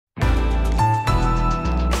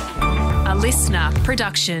listener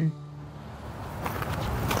production.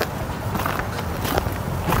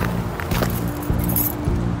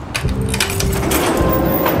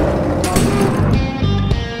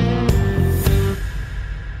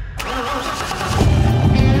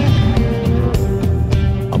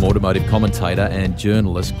 I'm automotive commentator and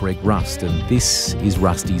journalist Greg Rust, and this is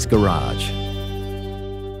Rusty's Garage.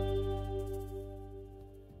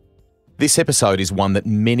 This episode is one that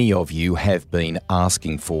many of you have been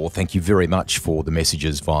asking for. Thank you very much for the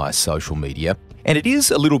messages via social media. And it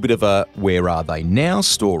is a little bit of a where are they now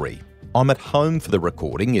story. I'm at home for the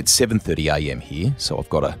recording. It's 7:30am here, so I've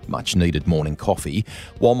got a much needed morning coffee,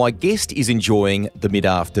 while my guest is enjoying the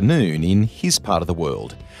mid-afternoon in his part of the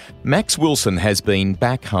world. Max Wilson has been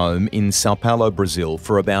back home in Sao Paulo, Brazil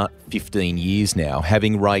for about 15 years now,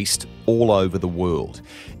 having raced all over the world.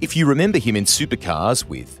 If you remember him in supercars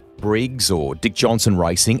with Briggs or Dick Johnson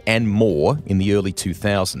Racing and more in the early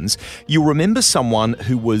 2000s, you'll remember someone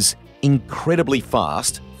who was incredibly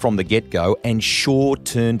fast from the get-go and sure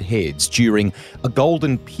turned heads during a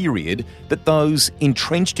golden period that those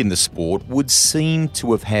entrenched in the sport would seem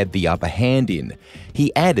to have had the upper hand in.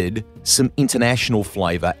 He added some international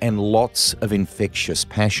flavour and lots of infectious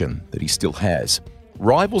passion that he still has.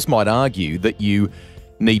 Rivals might argue that you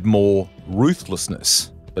need more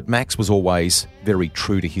ruthlessness, but Max was always very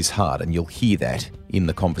true to his heart, and you'll hear that in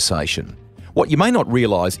the conversation. What you may not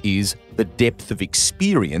realise is the depth of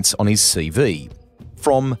experience on his CV.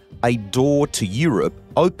 From a door to Europe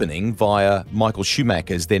opening via Michael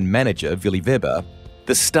Schumacher's then manager, Willi Weber,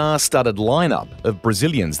 the star-studded lineup of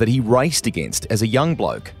Brazilians that he raced against as a young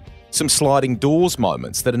bloke, some sliding doors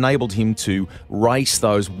moments that enabled him to race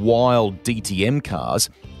those wild DTM cars,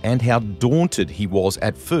 and how daunted he was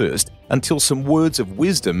at first until some words of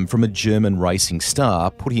wisdom from a German racing star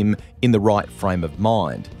put him in the right frame of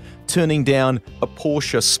mind, turning down a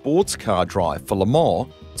Porsche sports car drive for Le Mans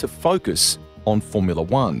to focus on Formula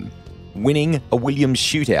One, winning a Williams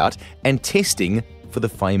shootout and testing for the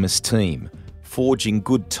famous team, forging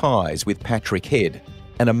good ties with Patrick Head,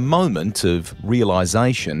 and a moment of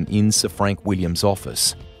realisation in Sir Frank Williams'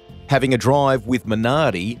 office. Having a drive with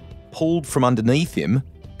Minardi pulled from underneath him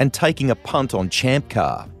and taking a punt on Champ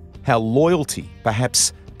Car. How loyalty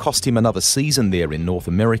perhaps cost him another season there in North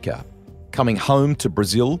America. Coming home to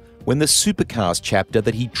Brazil when the supercars chapter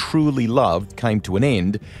that he truly loved came to an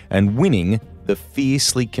end, and winning the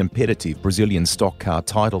fiercely competitive Brazilian stock car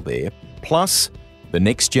title there, plus the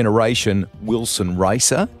next generation Wilson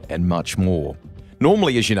racer and much more.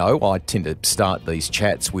 Normally, as you know, I tend to start these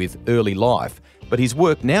chats with early life, but his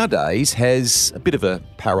work nowadays has a bit of a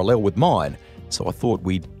parallel with mine, so I thought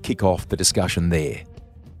we'd kick off the discussion there.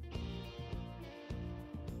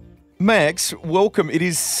 Max, welcome. It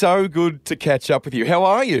is so good to catch up with you. How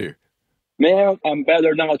are you? Man, I'm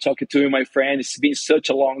better now talking to you, my friend. It's been such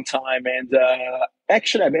a long time. And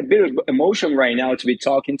actually, I'm a bit of emotion right now to be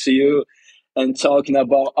talking to you and talking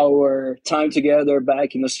about our time together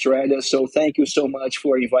back in Australia. So thank you so much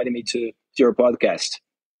for inviting me to your podcast.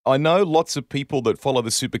 I know lots of people that follow the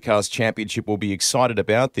Supercars Championship will be excited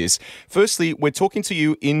about this. Firstly, we're talking to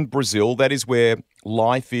you in Brazil. That is where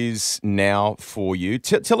life is now for you.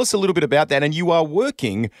 Tell us a little bit about that. And you are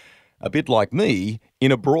working, a bit like me,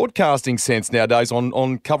 in a broadcasting sense nowadays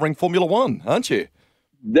on covering Formula One, aren't you?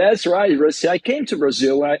 That's right, Rusty. I came to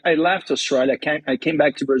Brazil. I left Australia. I came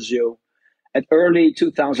back to Brazil at early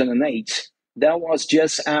 2008. That was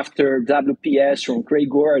just after WPS from Craig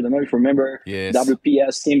Gore. I don't know if you remember. Yes.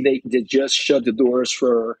 WPS team, they just shut the doors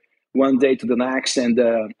for one day to the next. And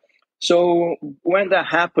so when that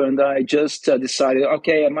happened, I just decided,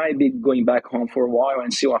 okay, I might be going back home for a while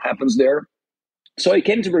and see what happens there. So I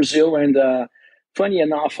came to Brazil, and funny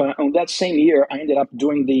enough, on that same year, I ended up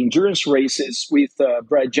doing the endurance races with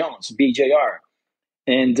Brad Jones, BJR.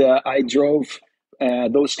 And I drove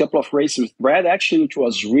those couple of races with Brad, actually, which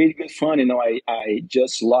was really good fun. I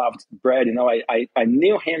just loved Brad. I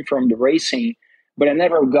knew him from the racing, but I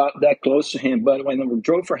never got that close to him. But when I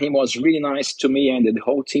drove for him, it was really nice to me, and the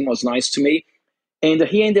whole team was nice to me. And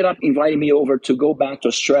he ended up inviting me over to go back to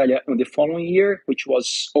Australia in the following year, which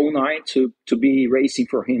was 2009, to be racing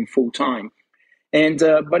for him full time. And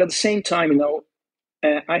but at the same time,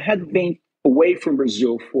 I had been away from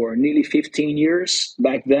Brazil for nearly 15 years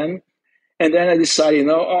back then. And then I decided,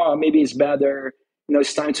 maybe it's better,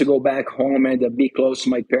 it's time to go back home and be close to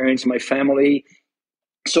my parents, my family.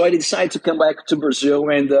 So I decided to come back to Brazil,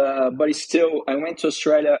 and but still, I went to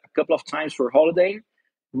Australia a couple of times for holiday,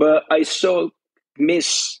 but I so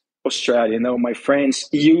miss Australia, my friends,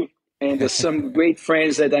 you, and some great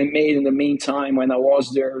friends that I made in the meantime when I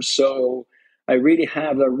was there. So I really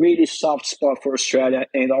have a really soft spot for Australia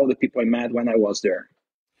and all the people I met when I was there.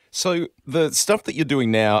 So the stuff that you're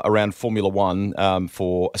doing now around Formula One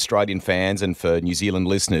for Australian fans and for New Zealand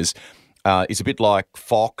listeners is a bit like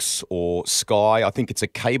Fox or Sky. I think it's a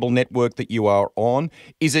cable network that you are on.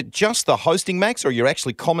 Is it just the hosting, Max, or you're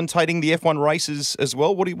actually commentating the F1 races as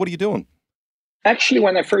well? What are you doing? Actually,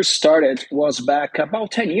 when I first started was back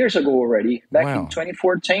about 10 years ago already, back in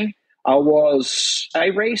 2014. I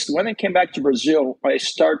raced, when I came back to Brazil, I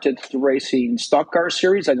started to race in Stock Car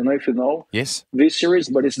Series. I don't know if you know this series,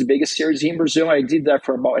 but it's the biggest series in Brazil. I did that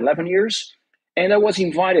for about 11 years. And I was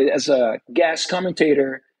invited as a guest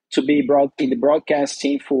commentator to be brought in the broadcast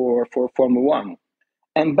team for Formula One.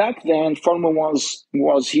 And back then, Formula One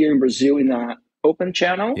was here in Brazil in an open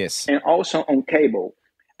channel and also on cable.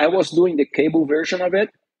 I was doing the cable version of it,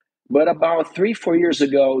 but about 3-4 years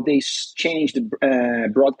ago, they changed the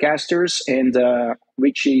broadcasters, and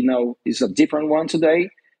which is a different one today.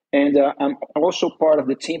 And I'm also part of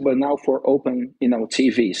the team, but now for open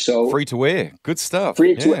TV. So free to air, good stuff.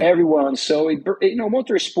 Free to everyone. So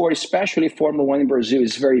motorsport, especially Formula One in Brazil,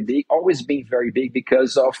 is very big. Always been very big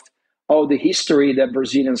because of all the history that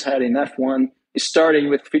Brazilians had in F1, starting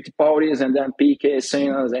with Fittipaldi and then Piquet,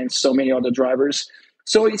 Senna, and so many other drivers.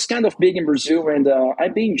 So it's kind of big in Brazil, and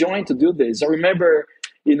I've been enjoying to do this. I remember,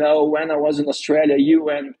 when I was in Australia, you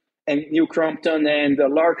and Neil Crompton and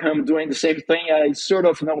Larkham doing the same thing. I sort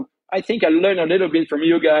of, I think I learned a little bit from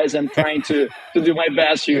you guys. I'm trying to do my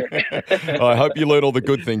best here. I hope you learn all the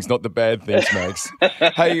good things, not the bad things, Max.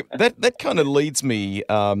 Hey, that kind of leads me,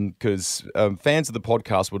 because fans of the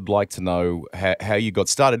podcast would like to know how you got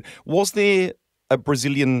started. Was there a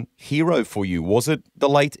Brazilian hero for you? Was it the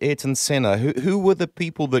late Ayrton Senna? Who were the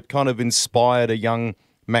people that kind of inspired a young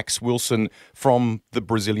Max Wilson from the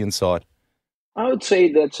Brazilian side? I would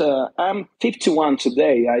say that I'm 51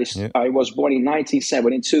 today. I was born in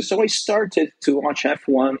 1972. So I started to watch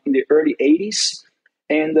F1 in the early 80s.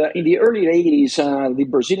 And in the early 80s, the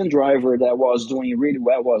Brazilian driver that was doing really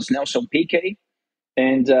well was Nelson Piquet.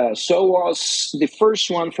 And so was the first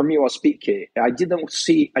one for me was Piquet. I didn't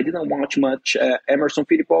watch much Emerson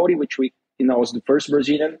Fittipaldi, which was the first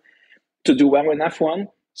Brazilian to do well in F1.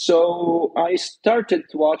 So I started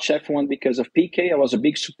to watch F1 because of Piquet. I was a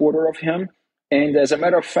big supporter of him. And as a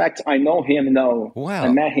matter of fact, I know him now. Wow. I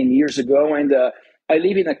met him years ago, and I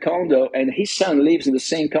live in a condo, and his son lives in the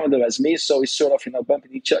same condo as me. So we sort of,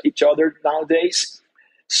 bumping each other nowadays.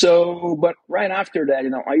 So, but right after that,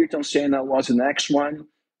 Ayrton Senna was the next one.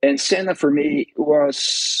 And Senna for me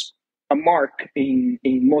was a mark in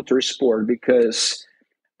motorsport, because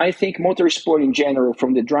I think motorsport in general,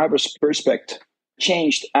 from the driver's perspective,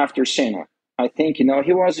 changed after Senna. I think, he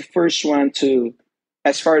was the first one to,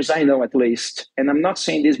 as far as I know at least, and I'm not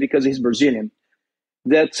saying this because he's Brazilian,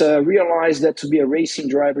 that realized that to be a racing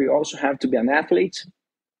driver, you also have to be an athlete.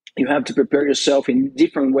 You have to prepare yourself in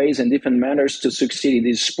different ways and different manners to succeed in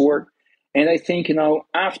this sport. And I think,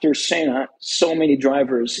 after Senna, so many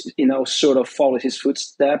drivers, sort of follow his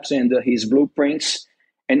footsteps and his blueprints.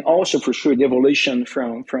 And also, for sure, the evolution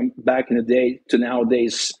from back in the day to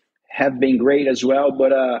nowadays have been great as well.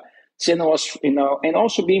 But Senna was, and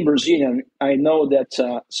also being Brazilian, I know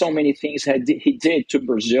that so many things he did to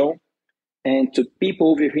Brazil and to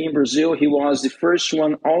people over here in Brazil. He was the first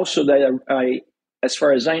one also that I as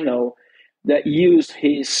far as I know, that used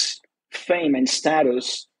his fame and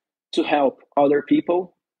status to help other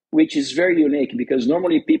people, which is very unique, because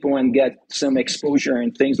normally people, when get some exposure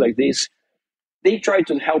and things like this, they try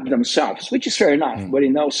to help themselves, which is fair enough. But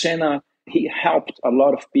Senna, he helped a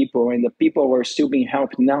lot of people, and the people are still being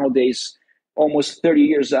helped nowadays, almost 30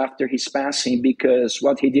 years after his passing, because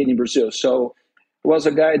what he did in Brazil. So was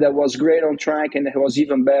a guy that was great on track, and he was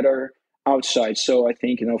even better outside. So I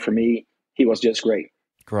think, for me, he was just great.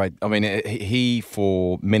 Great. I mean, he,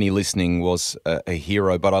 for many listening, was a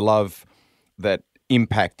hero, but I love that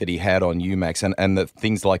impact that he had on you, Max, and the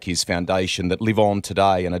things like his foundation that live on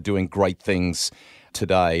today and are doing great things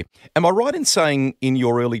today. Am I right in saying in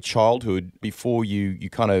your early childhood, before you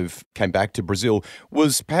kind of came back to Brazil,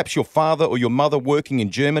 was perhaps your father or your mother working in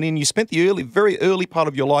Germany, and you spent the very early part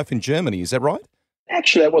of your life in Germany? Is that right?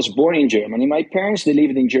 Actually, I was born in Germany. My parents, they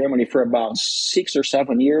lived in Germany for about 6 or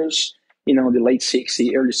 7 years, the late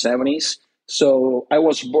 60s, early 70s. So I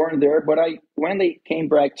was born there, but when they came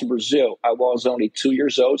back to Brazil, I was only 2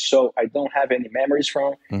 years old, so I don't have any memories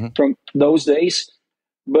from those days.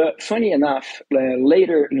 But funny enough,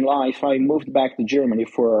 later in life, I moved back to Germany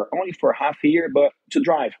only for half a year, but to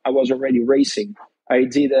drive. I was already racing. I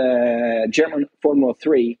did German Formula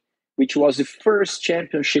 3, which was the first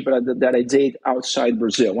championship that I did outside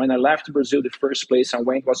Brazil. When I left Brazil, the first place I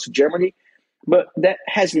went was to Germany. But that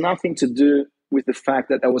has nothing to do with the fact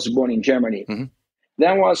that I was born in Germany. Mm-hmm.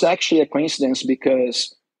 That was actually a coincidence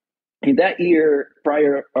because in that year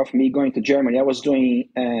prior of me going to Germany, I was doing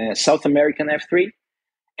South American F3.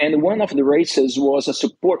 And one of the races was a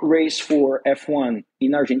support race for F1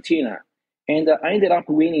 in Argentina. And I ended up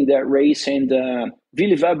winning that race. And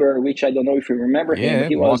Willi Weber, which I don't know if you remember him,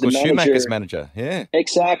 he was Michael the Schumacher's manager. Yeah,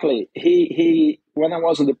 exactly. He when I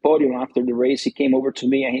was on the podium after the race, he came over to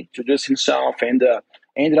me and he introduced himself and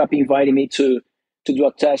ended up inviting me to do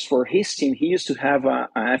a test for his team. He used to have a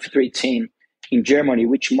F3 team in Germany,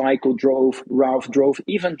 which Michael drove, Ralph drove,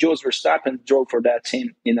 even Jos Verstappen drove for that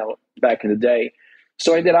team, back in the day.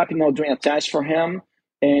 So I ended up, doing a test for him,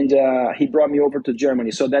 and he brought me over to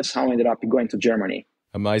Germany. So that's how I ended up going to Germany.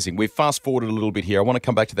 Amazing. We've fast forwarded a little bit here. I want to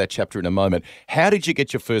come back to that chapter in a moment. How did you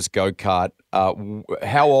get your first go-kart?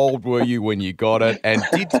 How old were you when you got it? And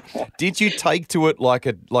did you take to it like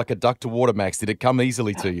a duck to water, Max? Did it come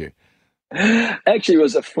easily to you? Actually, it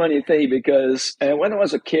was a funny thing because when I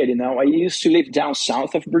was a kid, I used to live down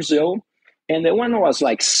south of Brazil. And then when I was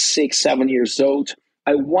like 6, 7 years old,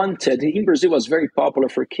 in Brazil was very popular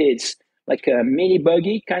for kids, like a mini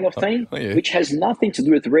buggy kind of thing, yeah. which has nothing to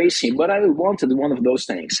do with racing, but I wanted one of those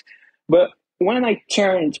things. But when I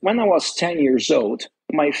was 10 years old,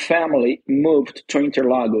 my family moved to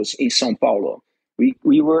Interlagos in São Paulo.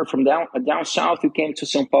 We were from down south, we came to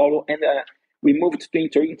São Paulo, and we moved to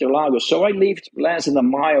Interlagos. So I lived less than a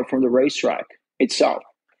mile from the racetrack itself.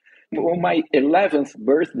 On my 11th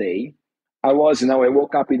birthday, I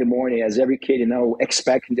woke up in the morning as every kid,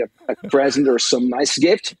 expecting a present or some nice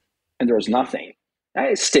gift, and there was nothing.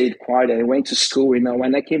 I stayed quiet. I went to school,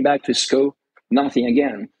 when I came back to school, nothing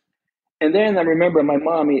again. And then I remember my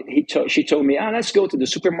mom, she told me, let's go to the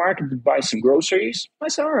supermarket to buy some groceries. I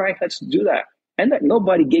said, all right, let's do that. And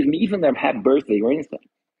nobody gave me even a happy birthday or anything.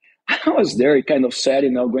 I was very kind of sad,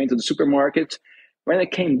 going to the supermarket. When I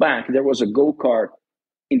came back, there was a go-kart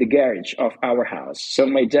in the garage of our house. So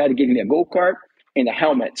my dad gave me a go-kart and a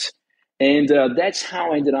helmet. And that's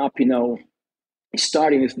how I ended up,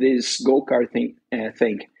 starting with this go-kart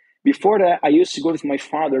thing. Before that, I used to go with my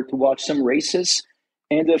father to watch some races.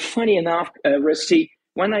 And funny enough, Rusty,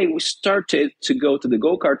 when I started to go to the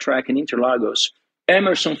go-kart track in Interlagos,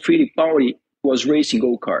 Emerson Fittipaldi was racing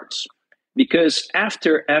go-karts. Because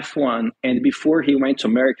after F1 and before he went to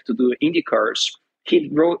America to do Indy cars, he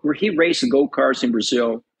raced go-karts in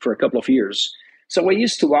Brazil for a couple of years. So I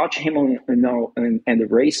used to watch him on, and the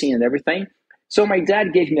racing and everything. So my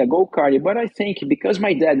dad gave me a go-kart, but I think because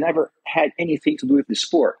my dad never had anything to do with the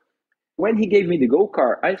sport, when he gave me the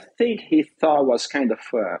go-kart, I think he thought it was kind of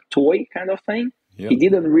a toy kind of thing. Yep. He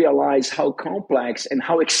didn't realize how complex and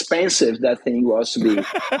how expensive that thing was to be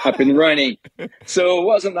up and running. So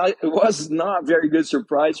it was not a very good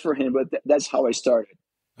surprise for him, but that's how I started.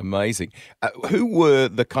 Amazing. Who were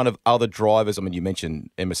the kind of other drivers? I mean, you mentioned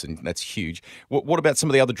Emerson. That's huge. What about some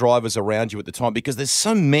of the other drivers around you at the time? Because there's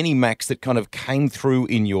so many, Max, that kind of came through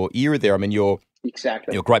in your era there. I mean, you're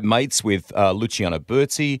great mates with Luciano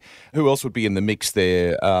Berti. Who else would be in the mix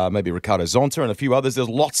there? Maybe Ricardo Zonta and a few others. There's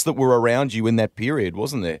lots that were around you in that period,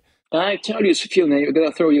 wasn't there? I tell you a few names. I'm going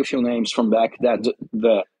to throw you a few names from back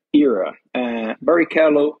the era.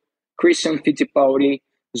 Barrichello, Christian Fittipaldi,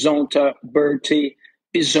 Zonta, Berti,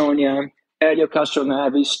 Pisonia, Helio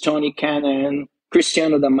Castroneves, Tony Kanaan,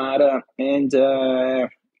 Cristiano D'Amata, and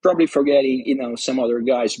probably forgetting, some other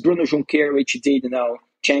guys. Bruno Junqueira, which did,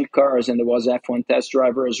 Champ Cars, and there was F1 test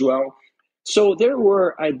driver as well. So there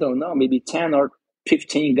were, I don't know, maybe 10 or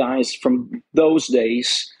 15 guys from those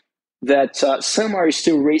days that some are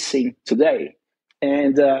still racing today.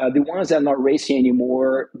 And the ones that are not racing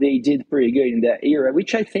anymore, they did pretty good in that era,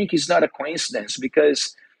 which I think is not a coincidence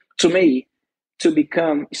because to me, to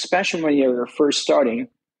become, especially when you're first starting,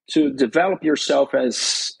 to develop yourself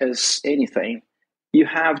as anything, you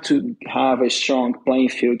have to have a strong playing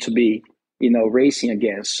field to be, racing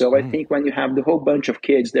against. So I think when you have the whole bunch of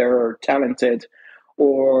kids that are talented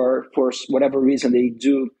or for whatever reason they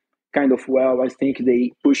do kind of well, I think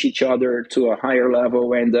they push each other to a higher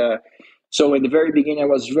level. And so in the very beginning, I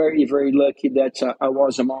was very, very lucky that I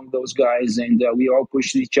was among those guys and we all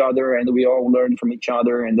pushed each other and we all learned from each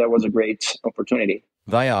other. And that was a great opportunity.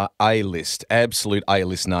 They are A-list, absolute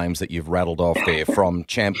A-list names that you've rattled off there, from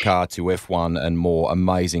Champ Car to F1 and more.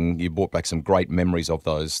 Amazing. You brought back some great memories of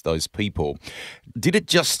those people. Did it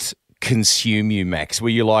just consume you, Max? Were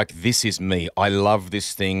you like, this is me, I love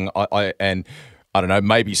this thing, and I don't know,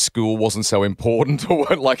 maybe school wasn't so important, or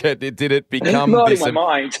what? Like, did it become not in my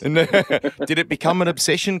mind. Did it become an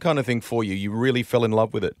obsession kind of thing for you? You really fell in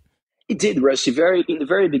love with it? It did, Rusty. Very in the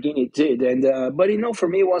very beginning, it did, and but for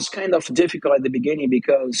me, it was kind of difficult at the beginning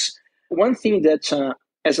because one thing that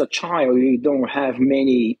as a child you don't have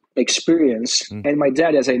many experience, and my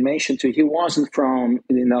dad, as I mentioned to you, he wasn't from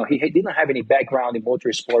he didn't have any background in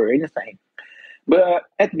motorsport or anything. But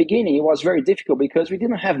at the beginning, it was very difficult because we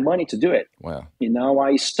didn't have money to do it. Wow.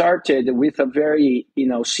 I started with a very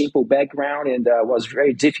simple background, and was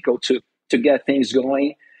very difficult to get things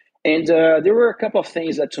going. And there were a couple of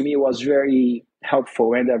things that to me was very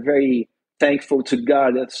helpful, and very thankful to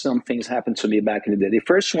God that some things happened to me back in the day. The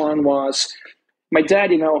first one was my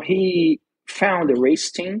dad. He found a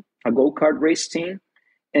race team, a go-kart race team.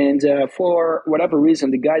 And for whatever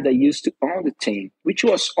reason, the guy that used to own the team, which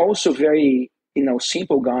was also very,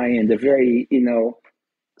 simple guy and a very,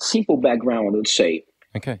 simple background, I would say.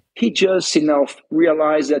 Okay. He just,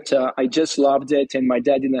 realized that I just loved it, and my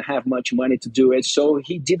dad didn't have much money to do it. So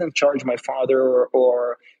he didn't charge my father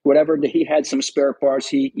or whatever. He had some spare parts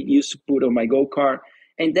he used to put on my go-kart.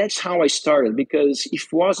 And that's how I started, because if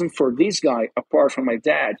it wasn't for this guy, apart from my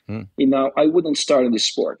dad, I wouldn't start in this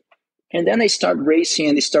sport. And then I started racing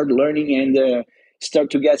and I started learning and start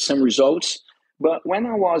to get some results. But when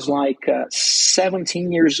I was like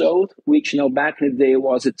 17 years old, which, back in the day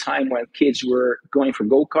was a time when kids were going from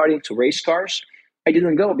go-karting to race cars, I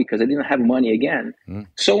didn't go because I didn't have money again.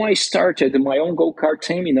 So I started my own go-kart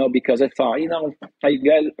team, because I thought,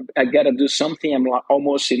 I got to do something. I'm like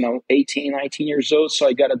almost, 18, 19 years old. So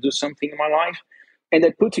I got to do something in my life. And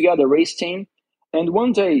I put together a race team. And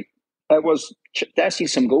one day I was testing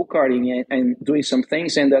some go-karting and doing some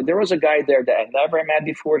things. And there was a guy there that I never met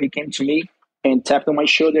before. He came to me and tapped on my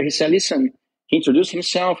shoulder. He said, listen, he introduced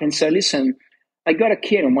himself and said, listen, I got a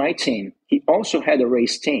kid on my team. He also had a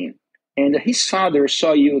race team. And his father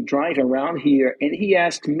saw you drive around here. And he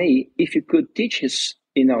asked me if you could teach his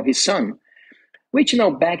son, which,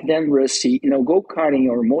 back then, Rusty, go-karting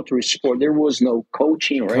or motor sport, there was no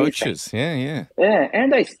coaching or Coaches, anything. Yeah.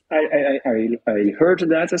 And I heard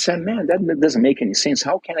that. I said, man, that doesn't make any sense.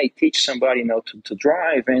 How can I teach somebody, to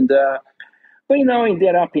drive? And, but, I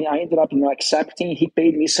ended up, accepting. He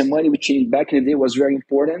paid me some money, which back in the day was very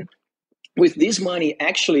important. With this money,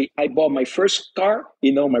 actually, I bought my first car,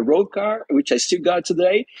 my road car, which I still got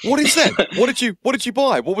today. What is that? What did you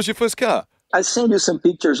buy? What was your first car? I send you some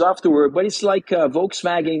pictures afterward, but it's like a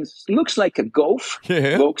Volkswagen. It looks like a Golf,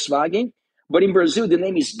 Volkswagen. But in Brazil, the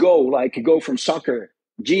name is Gol, like go from soccer,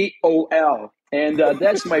 Gol. And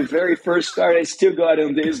that's my very first car. I still got it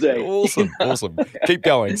on this day. Awesome. Keep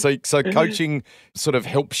going. So coaching sort of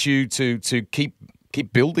helps you to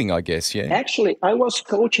keep building, I guess, yeah? Actually, I was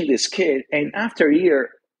coaching this kid, and after a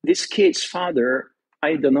year, this kid's father,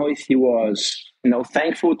 I don't know if he was,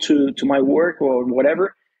 thankful to my work or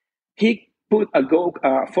whatever, he put a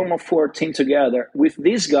Formula 4 team together with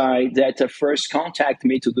this guy that first contacted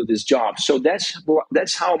me to do this job. So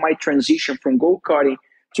that's how my transition from go-karting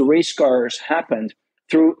to race cars happened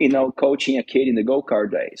through, coaching a kid in the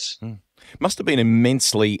go-kart days. Must have been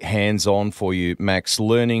immensely hands-on for you, Max,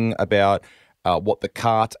 learning about what the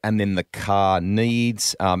kart and then the car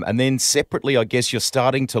needs. And then separately, I guess you're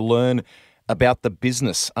starting to learn about the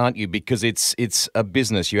business, aren't you? Because it's a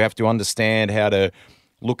business. You have to understand how to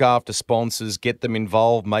look after sponsors, get them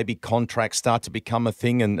involved, maybe contracts start to become a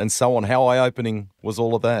thing and so on. How eye-opening was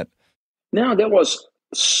all of that? Now, that was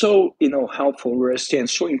so, helpful, Rusty, and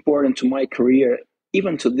so important to my career,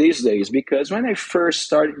 even to these days, because when I first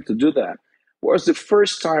started to do that was the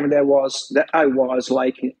first time that I was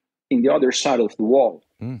like in the other side of the wall.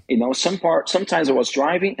 Sometimes I was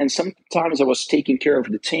driving and sometimes I was taking care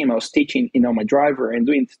of the team. I was teaching, my driver and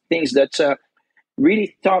doing things that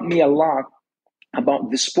really taught me a lot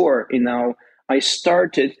about the sport. I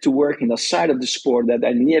started to work in the side of the sport that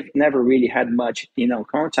I never really had much,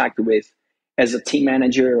 contact with as a team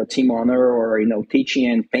manager or team owner or, teaching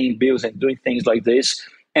and paying bills and doing things like this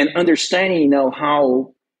and understanding,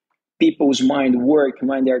 how people's mind work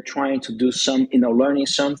when they're trying to do some, learning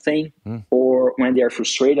something or when they're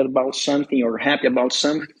frustrated about something or happy about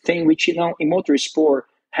something, which, in motorsport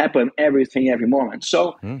happen every moment.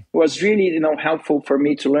 So it was really, helpful for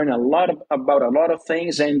me to learn a lot about a lot of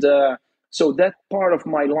things. And so that part of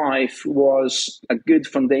my life was a good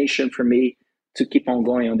foundation for me to keep on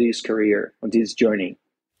going on this career, on this journey.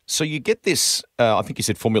 So you get this, I think you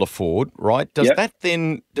said Formula Ford, right? Does that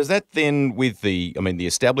then with the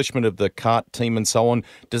establishment of the kart team and so on,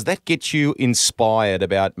 does that get you inspired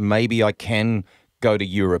about maybe I can go to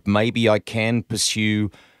Europe, maybe I can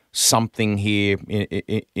pursue something here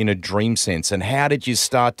in a dream sense? And how did you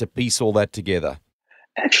start to piece all that together?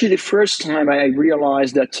 Actually, the first time I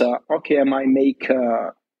realized that, I might make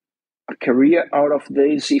a a career out of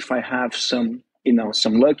this if I have some,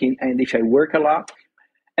 some luck and if I work a lot.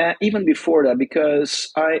 Even before that,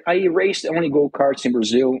 because I raced only go-karts in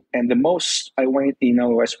Brazil, and the most I went,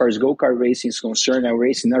 as far as go-kart racing is concerned, I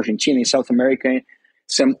raced in Argentina, in South America,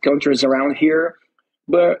 some countries around here.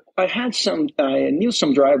 But I knew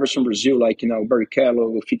some drivers from Brazil, like,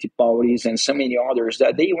 Barrichello, Fittipaldi's, and so many others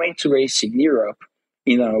that they went to race in Europe,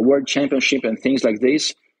 World Championship and things like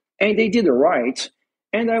this, and they did it right.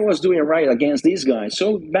 And I was doing it right against these guys.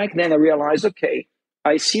 So back then I realized, okay,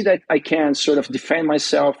 I see that I can sort of defend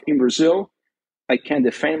myself in Brazil. I can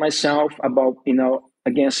defend myself about,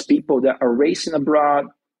 against people that are racing abroad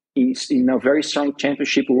in a very strong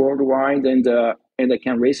championship worldwide, and I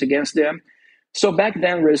can race against them. So back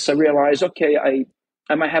then, I realized, okay,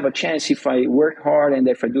 I might have a chance if I work hard and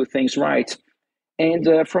if I do things right.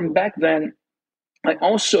 And from back then, I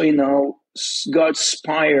also, got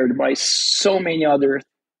inspired by so many other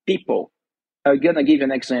people. I'm going to give you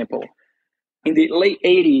an example. In the late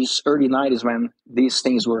 80s, early 90s, when these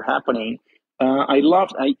things were happening,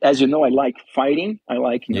 as you know, I like fighting. I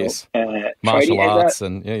like, yes, fighting. Martial arts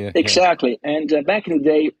and yeah. Exactly. And back in the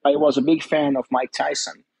day, I was a big fan of Mike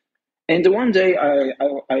Tyson. And one day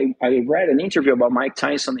I read an interview about Mike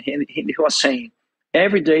Tyson. He was saying,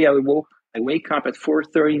 every day I wake up at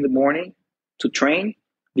 4:30 in the morning to train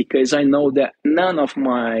because I know that none of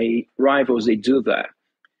my rivals, they do that.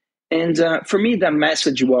 And for me, that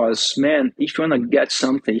message was, man, if you want to get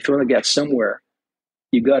something, if you want to get somewhere,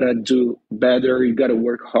 you got to do better. You got to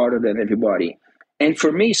work harder than everybody. And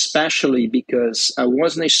for me, especially because I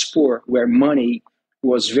was in a sport where money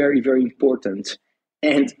was very, very important.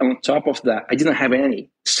 And on top of that, I didn't have any.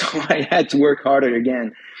 So I had to work harder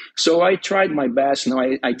again. So I tried my best.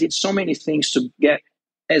 I did so many things to get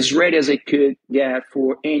as ready as I could get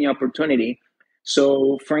for any opportunity.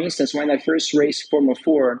 So, for instance, when I first raced Formula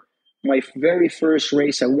 4, my very first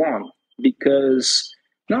race I won because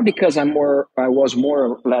not because I was more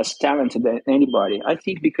or less talented than anybody. I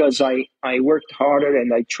think because I worked harder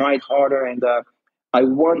and I tried harder and I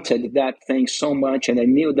wanted that thing so much, and I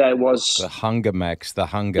knew that was the hunger, Max, the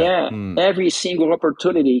hunger. Yeah, every single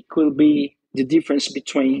opportunity could be the difference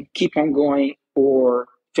between keep on going or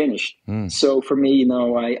finish. So for me,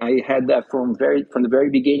 I had that from the very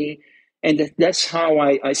beginning, and that's how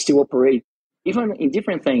I still operate, even in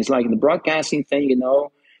different things like the broadcasting thing.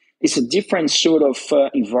 It's a different sort of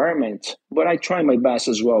environment, but I try my best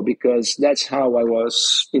as well because that's how I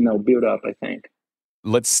was, built up, I think.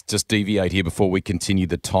 Let's just deviate here before we continue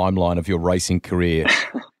the timeline of your racing career.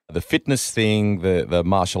 The fitness thing, the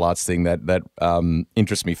martial arts thing, that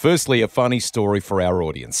interests me. Firstly, a funny story for our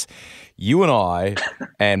audience. You and I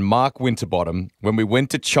and Mark Winterbottom, when we went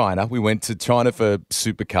to China for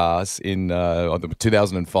supercars in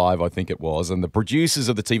 2005, I think it was, and the producers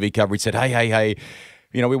of the TV coverage said, hey,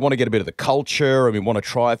 we want to get a bit of the culture and we want to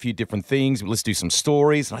try a few different things. Let's do some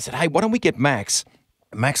stories. And I said, hey, why don't we get Max?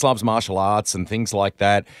 Max loves martial arts and things like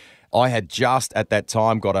that. I had just at that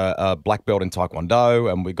time got a black belt in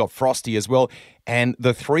Taekwondo, and we got Frosty as well. And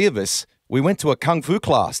the three of us, we went to a kung fu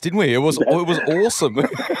class, didn't we? It was awesome.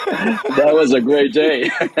 That was a great day.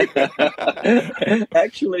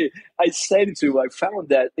 Actually, I found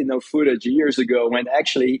that footage years ago when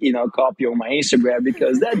actually copy on my Instagram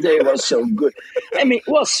because that day was so good. I mean,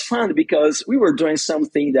 it was fun because we were doing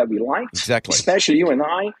something that we liked, exactly, especially you and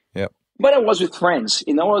I. Yep. But I was with friends,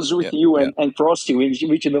 I was with you and Frosty, which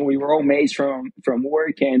we were all mates from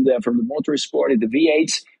work and from the motorsport and the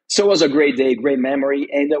V8s. So it was a great day, great memory,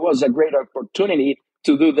 and it was a great opportunity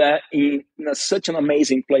to do that in such an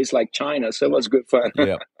amazing place like China. So it was good fun.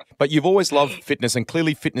 Yeah, but you've always loved fitness, and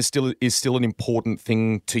clearly fitness is still an important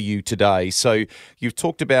thing to you today. So you've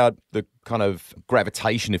talked about the kind of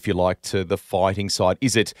gravitation, if you like, to the fighting side.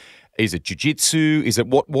 Is it jiu-jitsu? Is it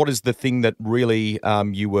what is the thing that really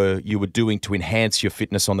you were doing to enhance your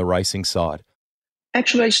fitness on the racing side?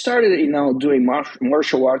 Actually, I started, doing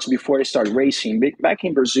martial arts before I started racing. Back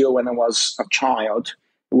in Brazil when I was a child,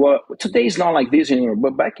 well, today is not like this anymore,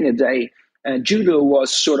 but back in the day, judo was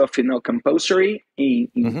sort of, compulsory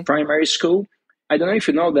in primary school. I don't know if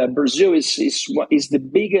you know that Brazil is the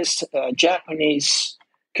biggest Japanese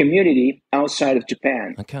community outside of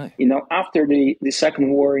Japan. Okay. After the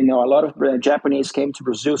Second War, a lot of Japanese came to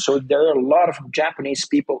Brazil. So there are a lot of Japanese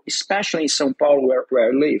people, especially in São Paulo where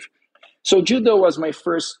I live. So judo was my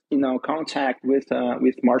first, contact with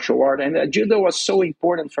martial art. And judo was so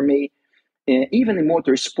important for me, even in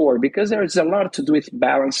motorsport, because there's a lot to do with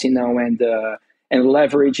balance, and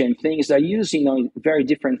leverage and things that use, very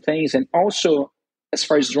different things. And also, as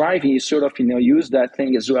far as driving, you sort of, use that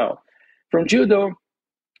thing as well. From judo,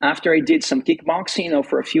 after I did some kickboxing,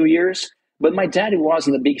 for a few years. But my daddy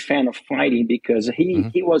wasn't a big fan of fighting because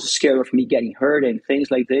he was scared of me getting hurt and things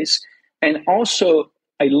like this. And also,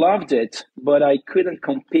 I loved it, but I couldn't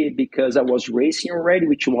compete because I was racing already,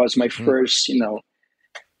 which was my first, it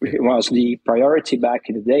was the priority back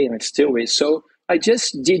in the day, and it still is. So I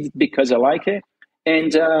just did it because I like it.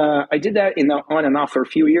 And I did that on and off for a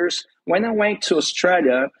few years. When I went to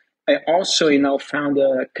Australia, I also, found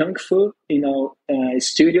a Kung Fu,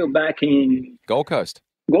 studio back in Gold Coast.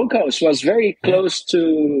 Gold Coast was very close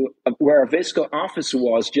to where a Visco office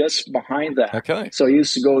was, just behind that. Okay. So I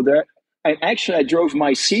used to go there. And actually, I drove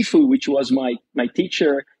my Sifu, which was my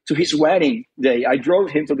teacher, to his wedding day. I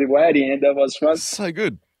drove him to the wedding, and that was fun. So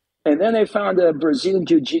good. And then I found a Brazilian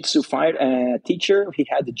Jiu-Jitsu teacher. He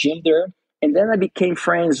had the gym there. And then I became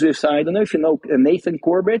friends with, I don't know if you know, Nathan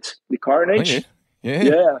Corbett, the Carnage. Oh, yeah.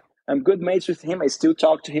 Yeah. I'm good mates with him. I still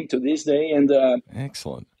talk to him to this day. And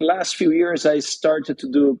excellent. Last few years, I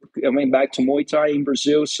went back to Muay Thai in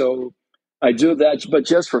Brazil. So I do that, but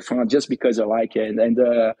just for fun, just because I like it. And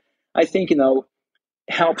I think,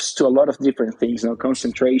 helps to a lot of different things,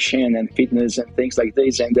 concentration and fitness and things like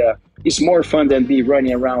this. And it's more fun than be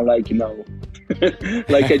running around like,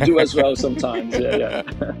 like I do as well sometimes. Yeah.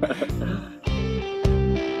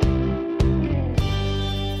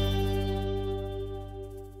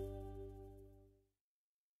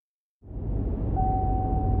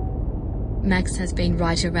 Max has been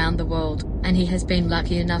right around the world, and he has been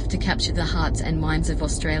lucky enough to capture the hearts and minds of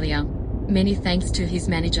Australia. Many thanks to his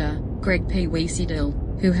manager, Greg P. Wiesidel,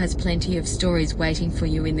 who has plenty of stories waiting for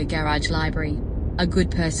you in the garage library. A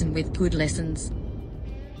good person with good lessons.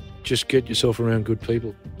 Just get yourself around good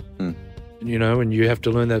people, and you have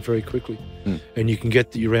to learn that very quickly. And you can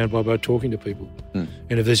get around by talking to people.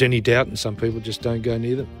 And if there's any doubt in some people, just don't go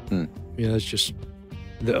near them. It's just...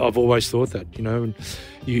 I've always thought that, and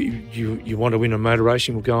you want to win a motor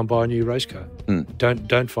racing, well, go and buy a new race car.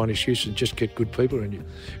 Don't find excuses, just get good people around you,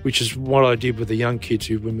 which is what I did with the young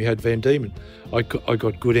kids when we had Van Diemen. I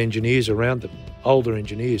got good engineers around them, older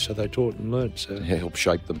engineers, so they taught and learned. So help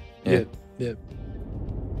shape them. Yeah.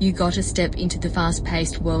 You got to step into the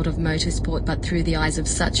fast-paced world of motorsport, but through the eyes of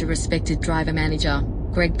such a respected driver-manager,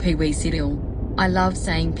 Greg P. Wiesidel. I love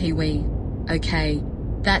saying Pee Wee. Okay,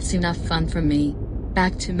 that's enough fun from me.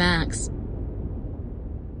 Back to Max.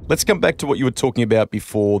 Let's come back to what you were talking about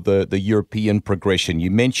before, the European progression. You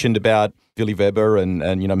mentioned about Willi Weber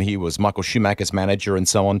and he was Michael Schumacher's manager and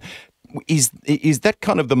so on. Is that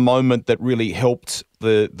kind of the moment that really helped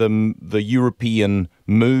the European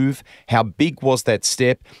move? How big was that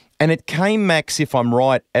step? And it came, Max, if I'm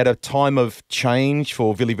right, at a time of change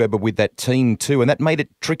for Willi Weber with that team too, and that made it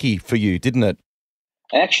tricky for you, didn't it?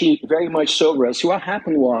 Actually, very much so, Russ. What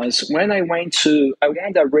happened was when I won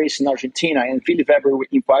that race in Argentina, and Willi Weber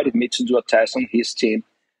invited me to do a test on his team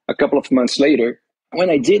a couple of months later. When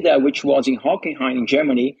I did that, which was in Hockenheim in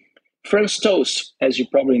Germany, Franz Tost, as you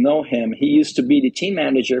probably know him, he used to be the team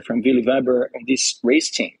manager from Willi Weber on this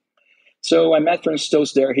race team. So I met Franz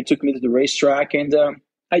Tost there. He took me to the racetrack, and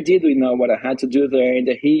I did what I had to do there, and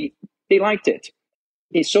they liked it.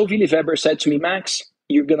 And so Willi Weber said to me, Max,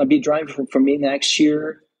 you're going to be driving for me next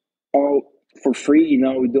year all for free.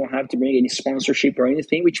 We don't have to bring any sponsorship or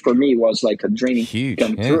anything, which for me was like a dream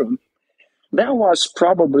come true. That was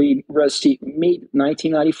probably, Rusty,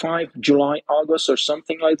 mid-1995, July, August, or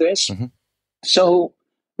something like this. So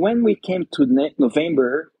when we came to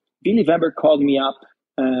November, Willi Weber called me up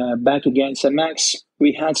back again and said, Max,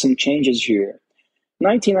 we had some changes here.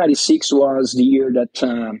 1996 was the year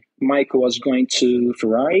that Michael was going to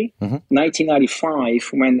Ferrari. 1995,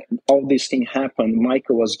 when all this thing happened,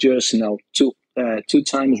 Michael was just two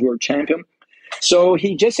times world champion. So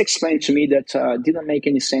he just explained to me that it didn't make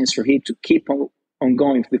any sense for him to keep on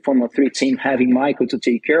going to the Formula 3 team, having Michael to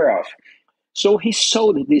take care of. So he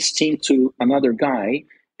sold this team to another guy,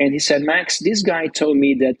 and he said, Max, this guy told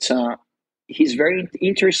me that he's very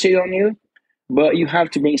interested on you, but you have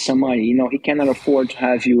to bring some money. He cannot afford to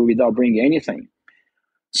have you without bringing anything.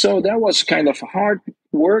 So that was kind of hard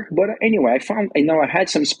work. But anyway, I had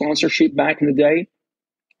some sponsorship back in the day,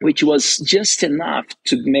 which was just enough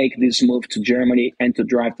to make this move to Germany and to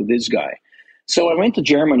drive to this guy. So I went to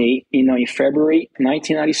Germany, in February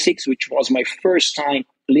 1996, which was my first time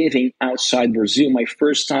living outside Brazil, my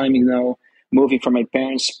first time, moving from my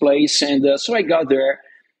parents' place. And so I got there.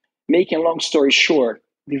 Making a long story short,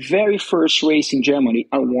 the very first race in Germany,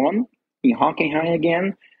 I won in Hockenheim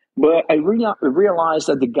again, but I realized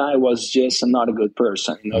that the guy was just not a good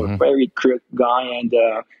person, a very crooked guy. And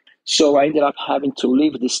so I ended up having to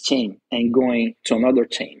leave this team and going to another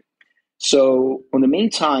team. So in the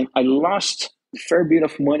meantime, I lost fair bit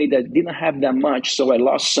of money that didn't have that much. So I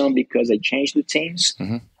lost some because I changed the teams.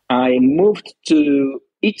 Mm-hmm. I moved to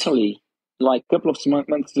Italy like a couple of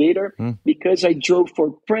months later because I drove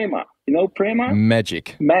for Prema. You know Prema?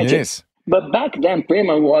 Magic. Yes. But back then,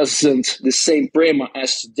 Prema wasn't the same Prema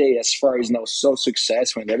as today as far as so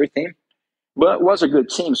successful and everything. But it was a good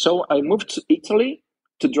team. So I moved to Italy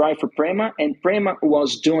to drive for Prema, and Prema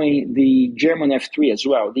was doing the German F3 as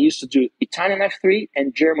well. They used to do Italian F3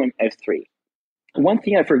 and German F3. One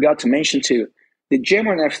thing I forgot to mention too, the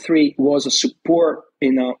German F3 was a support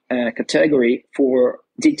category for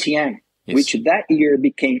DTM, which that year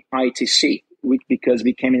became ITC, because it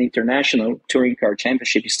became an international touring car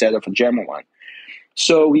championship instead of a German one.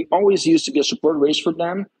 So we always used to be a support race for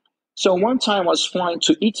them. So one time I was flying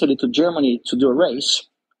to Italy, to Germany to do a race.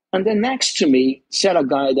 And then next to me sat a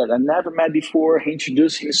guy that I never met before. He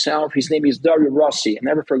introduced himself. His name is Dario Rossi. I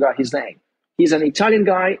never forgot his name. He's an Italian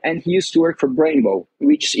guy, and he used to work for Brembo,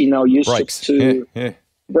 which, used Brakes. to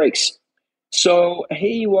brakes. So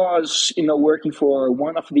he was, working for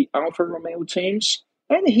one of the Alfa Romeo teams.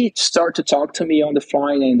 And he started to talk to me on the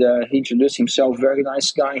fly, and he introduced himself. Very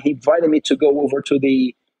nice guy. He invited me to go over to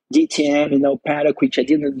the DTM, paddock, which I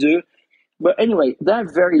didn't do. But anyway,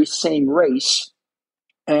 that very same race,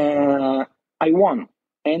 I won.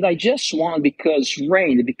 And I just won because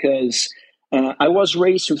rained, because I was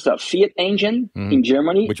raced with a Fiat engine in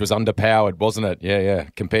Germany. Which was underpowered, wasn't it? Yeah,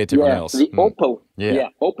 compared to everyone else. The Opel.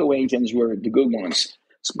 Opel engines were the good ones.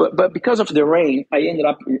 But because of the rain, I ended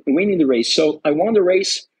up winning the race. So I won the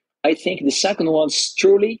race. I think the second one,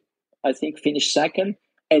 Strulli, finished second.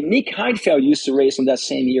 And Nick Heidfeld used to race on that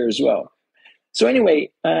same year as well. So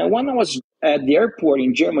anyway, when I was at the airport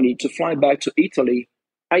in Germany to fly back to Italy,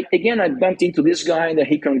 I bumped into this guy, and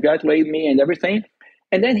he congratulated me and everything.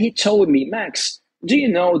 And then he told me, Max, do you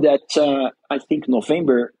know that I think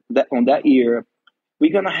November on that year,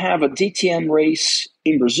 we're going to have a DTM race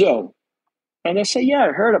in Brazil? And I said, yeah,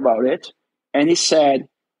 I heard about it. And he said,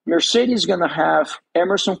 Mercedes is going to have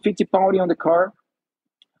Emerson Fittipaldi on the car.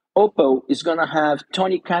 Opel is going to have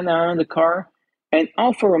Tony Kanaan on the car. And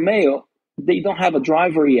Alfa Romeo, they don't have a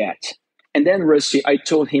driver yet. And then, Rusty, I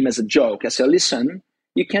told him as a joke, I said, listen,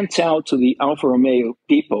 you can tell to the Alfa Romeo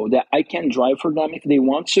people that I can drive for them if they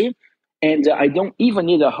want to. And I don't even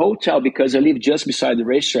need a hotel because I live just beside the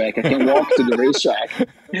racetrack. I can walk to the racetrack.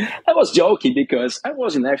 I was joking because I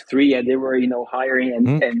was in F3 and they were, hiring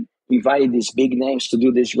and inviting these big names to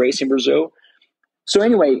do this race in Brazil. So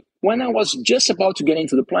anyway, when I was just about to get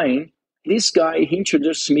into the plane, this guy, he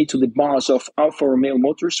introduced me to the boss of Alfa Romeo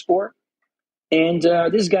Motorsport. And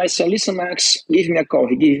this guy said, listen, Max, give me a call.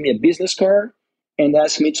 He gave me a business card and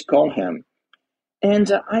asked me to call him.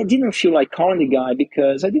 And I didn't feel like calling the guy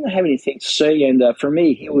because I didn't have anything to say. And for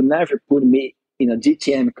me, he would never put me in a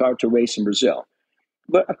DTM car to race in Brazil.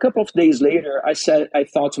 But a couple of days later, I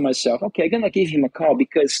thought to myself, okay, I'm going to give him a call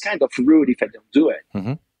because it's kind of rude if I don't do it.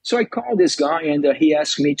 Mm-hmm. So I called this guy, and he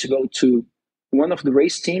asked me to go to one of the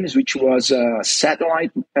race teams, which was a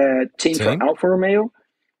satellite team for Alfa Romeo.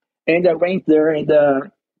 And I went there,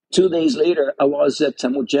 and 2 days later, I was at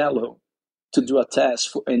Mugello to do a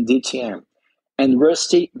test in DTM. And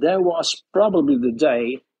Rusty, that was probably the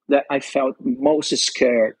day that I felt most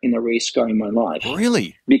scared in a race car in my life.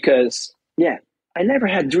 Really? Because, I never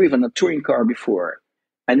had driven a touring car before.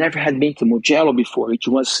 I never had been to Mugello before, which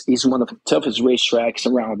is one of the toughest racetracks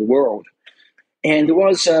around the world. And it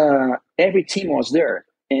was every team was there.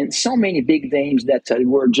 And so many big names that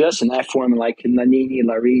were just in F1, like Nannini,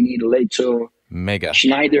 Larini, Leto, Mega,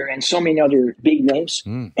 Schneider, and so many other big names.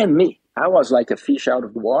 And me. I was like a fish out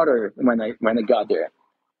of the water when I got there.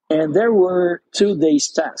 And there were 2 days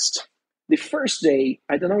test. The first day,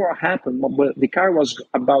 I don't know what happened, but the car was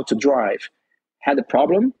about to drive, had a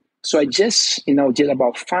problem. So I just, did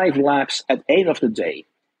about 5 laps at the end of the day.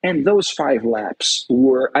 And those 5 laps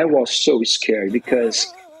I was so scared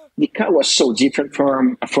because the car was so different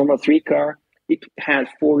from a Formula 3 car. It had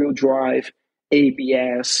 4-wheel drive,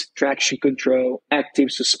 ABS, traction control, active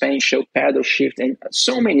suspension, paddle shift, and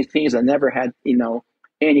so many things I never had,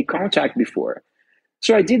 any contact before.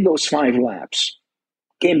 So I did those 5 laps,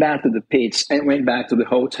 came back to the pits, and went back to the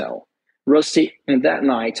hotel. Rusty, and that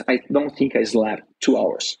night, I don't think I slept 2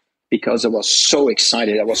 hours because I was so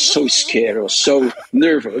excited. I was so scared. I was so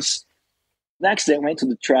nervous. Next day, I went to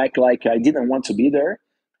the track like I didn't want to be there.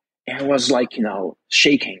 And I was like,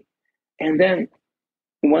 shaking. And then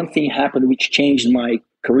one thing happened which changed my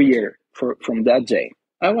career from that day.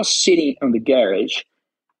 I was sitting on the garage,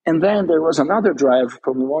 and then there was another driver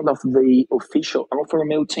from one of the official Alfa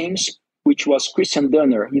Romeo teams, which was Christian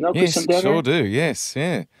Dunner. You know Christian Dunner? Sure do, yes,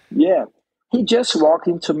 yeah. Yeah. He just walked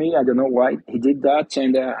into me. I don't know why he did that.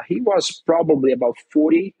 And he was probably about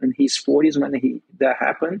 40, in his 40s when that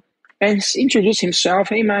happened. And he introduced himself.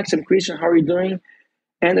 Hey, Max, I'm Christian. How are you doing?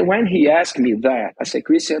 And when he asked me that, I said,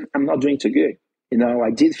 Christian, I'm not doing too good.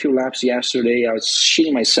 I did a few laps yesterday. I was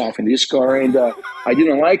shitting myself in this car, and I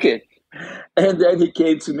didn't like it. And then he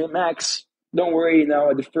came to me, Max, don't worry.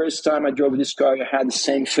 The first time I drove this car, I had the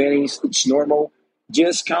same feelings. It's normal.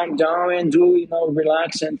 Just calm down and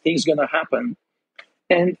relax, and things gonna happen.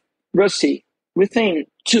 And Rusty, within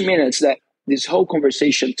 2 minutes that this whole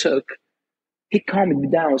conversation took, he calmed me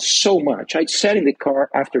down so much. I sat in the car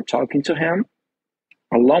after talking to him,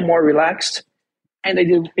 a lot more relaxed, and I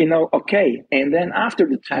did, okay. And then after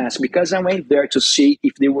the test, because I went there to see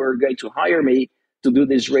if they were going to hire me to do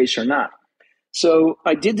this race or not. So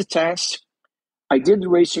I did the test. I did the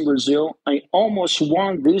race in Brazil. I almost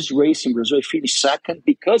won this race in Brazil. I finished second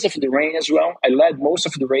because of the rain as well. I led most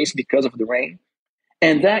of the race because of the rain.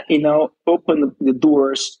 And that, opened the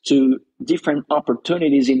doors to different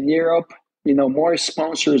opportunities in Europe, more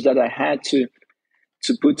sponsors that I had to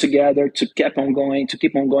put together to keep on going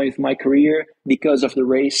with my career because of the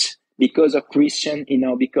race, because of Christian,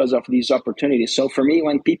 because of these opportunities. So for me,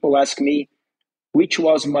 when people ask me which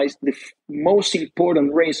was the most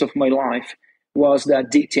important race of my life, was that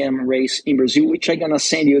DTM race in Brazil, which I'm going to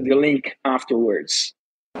send you the link afterwards.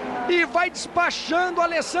 E vai despachando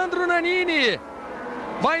Alessandro Nannini.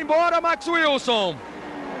 Vai embora Max Wilson.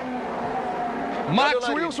 Max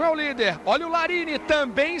Wilson é o líder. Olha o Larini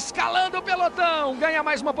também escalando o pelotão. Ganha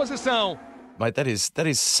mais uma posição. Mate, that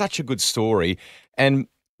is such a good story. And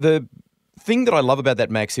the thing that I love about that,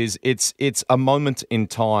 Max, is it's a moment in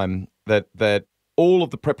time that all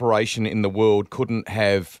of the preparation in the world couldn't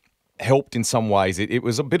have helped in some ways. It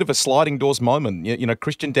was a bit of a sliding doors moment.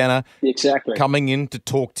 Christian Danner exactly coming in to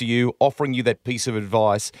talk to you, offering you that piece of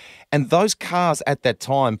advice. And those cars at that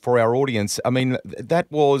time, for our audience, I mean,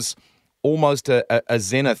 that was almost a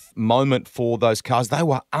zenith moment for those cars. They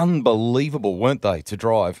were unbelievable, weren't they, to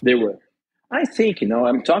drive? They were. I think,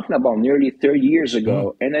 I'm talking about nearly 30 years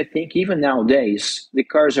ago, and I think even nowadays, the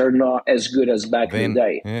cars are not as good as back in the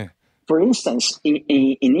day. Yeah. For instance,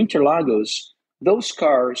 in Interlagos, those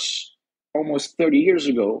cars, almost 30 years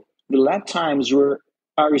ago, the lap times are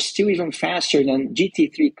still even faster than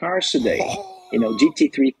GT3 cars today.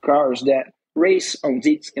 GT3 cars that race on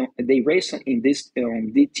DTM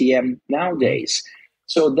nowadays.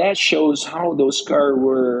 So that shows how those cars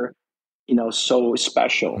were, so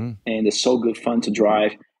special and it's so good fun to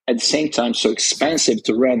drive. At the same time, so expensive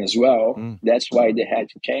to run as well. That's why they had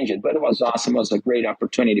to change it. But it was awesome. It was a great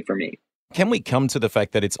opportunity for me. Can we come to the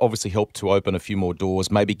fact that it's obviously helped to open a few more doors,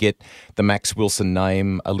 maybe get the Max Wilson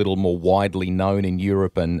name a little more widely known in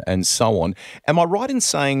Europe and so on? Am I right in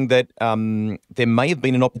saying that there may have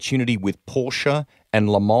been an opportunity with Porsche and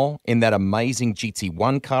Le Mans in that amazing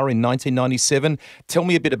GT1 car in 1997? Tell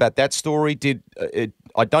me a bit about that story.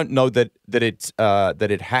 I don't know that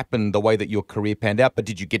it happened the way that your career panned out, but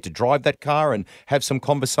did you get to drive that car and have some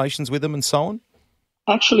conversations with them and so on?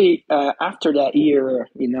 Actually, after that year,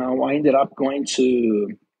 I ended up going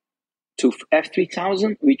to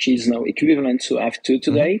F3000, which is equivalent to F2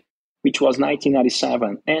 today, which was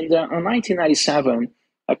 1997. And in 1997,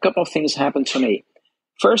 a couple of things happened to me.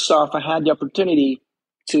 First off, I had the opportunity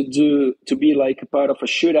to be like a part of a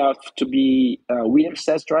shootout to be a Williams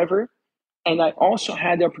test driver, and I also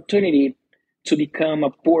had the opportunity to become a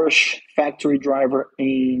Porsche factory driver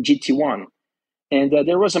in GT1. And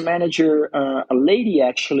there was a manager, a lady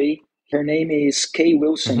actually, her name is Kay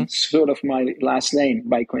Wilson, sort of my last name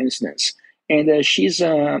by coincidence. And she's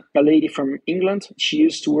a lady from England. She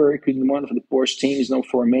used to work in one of the Porsche teams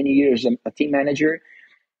for many years, a team manager.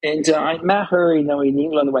 And I met her, in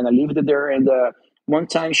England when I lived there. And one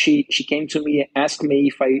time she came to me and asked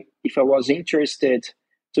me if I was interested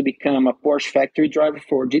to become a Porsche factory driver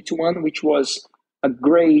for GT1, which was a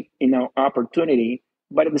great, opportunity.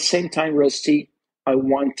 But at the same time, Rusty, I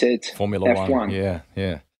wanted Formula F1. 1.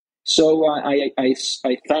 Yeah. So I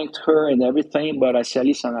thanked her and everything, but I said,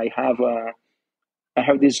 listen, I have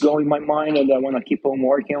this goal in my mind and I want to keep on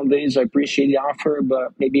working on this. I appreciate the offer,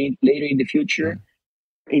 but maybe later in the future.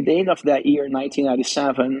 In the end of that year,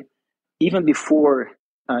 1997, even before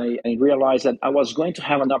I realized that I was going to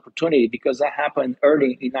have an opportunity, because that happened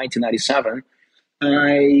early in 1997,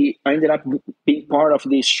 I ended up being part of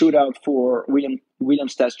the shootout for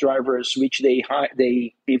Williams test drivers, which they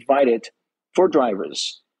invited 4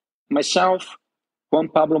 drivers. Myself, Juan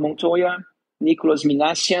Pablo Montoya, Nicolas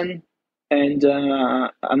Minassian, and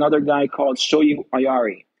another guy called Soyu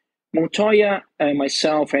Ayari. Montoya and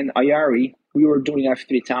myself and Ayari we were doing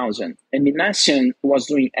F3000, and Minassian was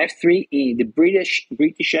doing F3 in the British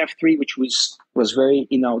F3, which was very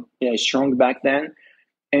strong back then.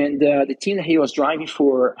 And the team that he was driving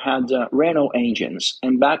for had Renault engines,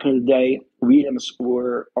 and back in the day, Williams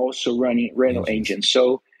were also running Renault engines.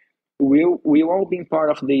 So we all been part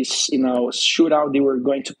of this shootout. They were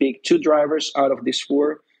going to pick 2 drivers out of this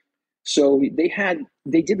 4. So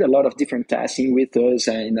they did a lot of different testing with us,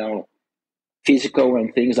 and physical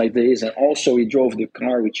and things like this. And also we drove the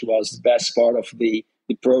car, which was the best part of the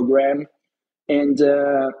program. And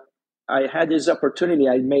I had this opportunity.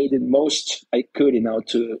 I made the most I could,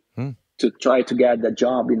 to try to get the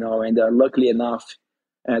job, and luckily enough,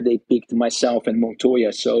 they picked myself and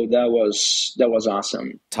Montoya. So that was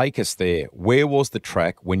awesome. Take us there. Where was the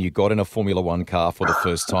track when you got in a Formula One car for the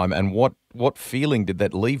first time, and what feeling did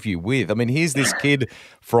that leave you with? I mean, here's this kid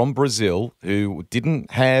from Brazil who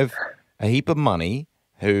didn't have a heap of money,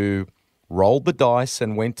 who rolled the dice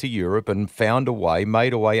and went to Europe and found a way,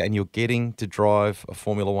 made a way, and you're getting to drive a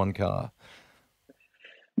Formula One car.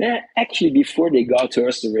 Actually, before they got to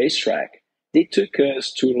us, the racetrack, they took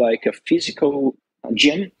us to like a physical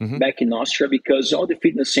gym back in Austria, because all the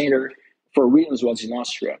fitness center for Williams was in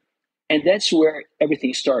Austria. And that's where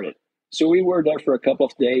everything started. So we were there for a couple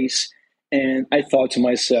of days, and I thought to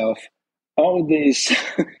myself, all these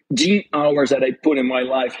gym hours that I put in my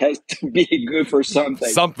life has to be good for something.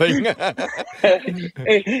 And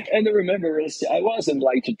I remember, I wasn't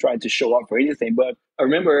like to try to show off or anything, but I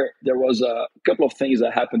remember there was a couple of things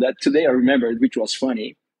that happened that today I remember, which was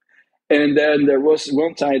funny. And then there was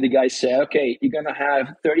one time the guy said, okay, you're going to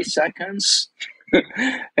have 30 seconds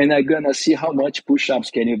and I'm going to see how much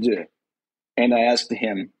push-ups can you do. And I asked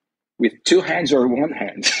him, with 2 hands or 1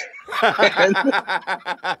 hand?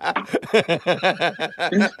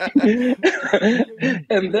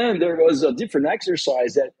 And then there was a different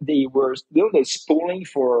exercise that they were spooling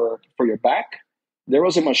for your back. There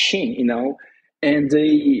was a machine, and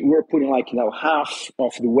they were putting half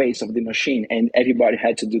of the weights of the machine, and everybody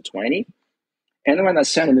had to do 20. And when I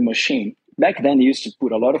sat on the machine, back then they used to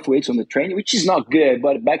put a lot of weights on the train, which is not good,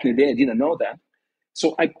 but back in the day I didn't know that.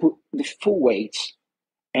 So I put the full weight,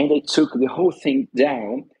 and I took the whole thing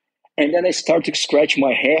down, and then I started to scratch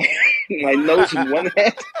my hair, my nose in one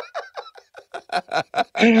hand.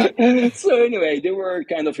 So anyway, they were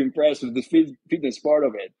kind of impressed with the fitness part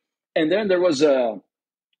of it. And then there was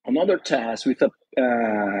another task with a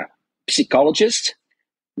psychologist.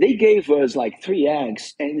 They gave us 3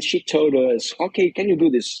 eggs, and she told us, okay, can you do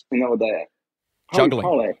this? The juggling.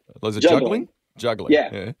 Call it? Was it juggling? Juggling.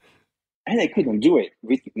 Yeah. And I couldn't do it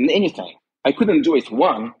with anything. I couldn't do it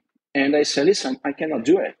one. And I said, listen, I cannot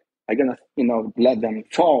do it. I'm going to, let them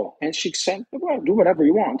fall. And she said, well, do whatever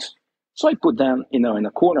you want. So I put them, in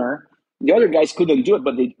a corner. The other guys couldn't do it,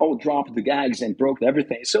 but they all dropped the gags and broke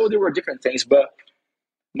everything. So there were different things. But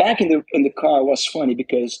back in the car, it was funny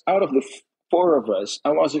because out of the 4 of us,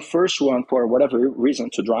 I was the first one for whatever reason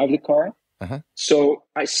to drive the car. So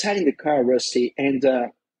I sat in the car, Rusty, and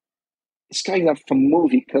it's kind of a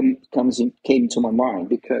movie came to my mind,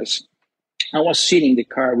 because I was sitting in the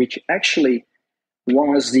car, which actually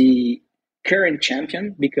was the current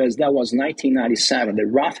champion, because that was 1997, the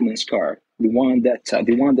Rothman's car, the one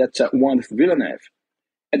that won with Villeneuve.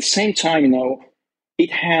 At the same time,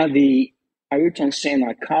 it had the Ayrton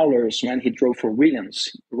Senna colors when he drove for Williams.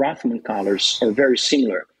 Rothman colors are very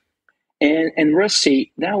similar. And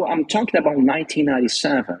Rusty, now I'm talking about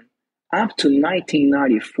 1997 up to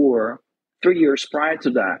 1994, 3 years prior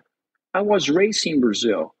to that. I was racing in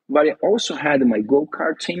Brazil, but I also had my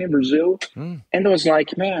go-kart team in Brazil. And I was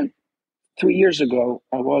like, man, 3 years ago,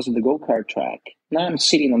 I was on the go-kart track. Now I'm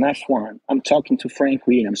sitting on F1. I'm talking to Frank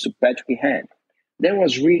Williams, to Patrick Head. That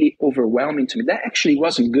was really overwhelming to me. That actually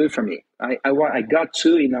wasn't good for me. I got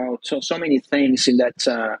to, so many things in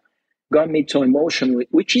that got me too emotional,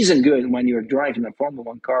 which isn't good when you're driving a Formula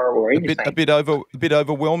One car or anything. A bit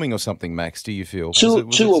overwhelming or something, Max, do you feel? Too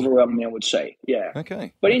overwhelming, I would say, yeah.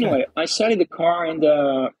 Okay. But anyway, I sat in the car, and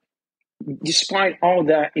despite all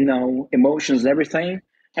that, emotions and everything,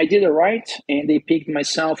 I did it right, and they picked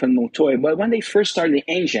myself and Montoya. But when they first started the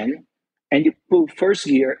engine, and you pull first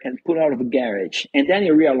gear and pull out of the garage, and then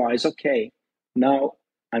you realize, okay, now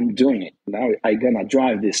I'm doing it. Now I'm going to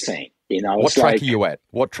drive this thing. What track are you at?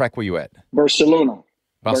 What track were you at? Barcelona,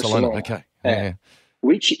 okay. Yeah.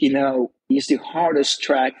 Which, is the hardest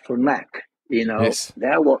track for NAC. Yes.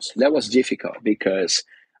 That was difficult, because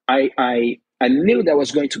I knew that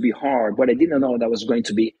was going to be hard, but I didn't know that was going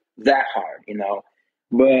to be that hard,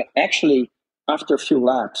 But actually, after a few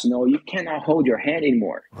laps, you cannot hold your hand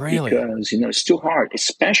anymore. Really? Because, it's too hard,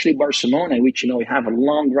 especially Barcelona, which, you have a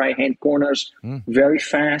long right-hand corners, very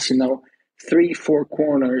fast, 3-4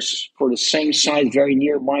 corners for the same side, very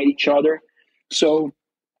nearby each other. So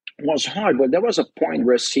it was hard, but there was a point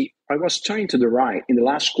where I was turning to the right in the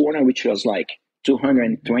last corner, which was like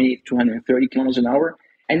 220, 230 kilometers an hour,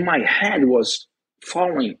 and my head was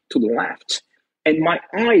falling to the left. And my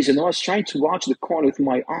eyes, I was trying to watch the corner with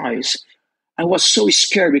my eyes. I was so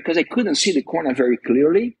scared because I couldn't see the corner very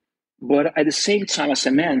clearly. But at the same time, I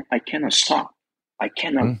said, man, I cannot stop. I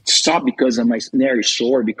cannot stop because my neck is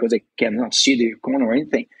sore, because I cannot see the corner or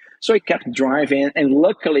anything. So I kept driving, and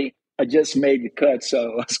luckily, I just made the cut,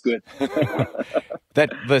 so that's good.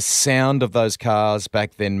 The sound of those cars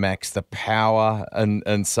back then, Max, the power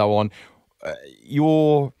and so on.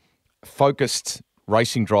 You're focused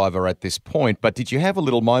racing driver at this point, but did you have a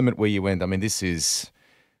little moment where you went, I mean, this is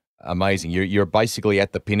amazing. You're basically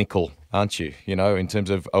at the pinnacle, aren't you, in terms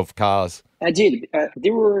of cars? I did.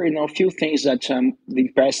 There were, a few things that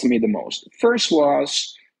impressed me the most. First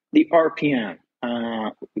was the RPM.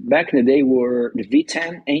 Back in the day were the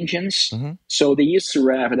V10 engines. Mm-hmm. So they used to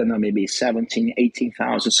rev, I don't know, maybe 17,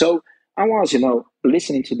 18,000. So I was,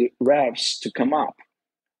 listening to the revs to come up.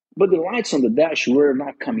 But the lights on the dash were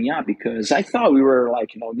not coming up because I thought we were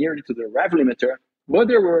nearly to the rev limiter, but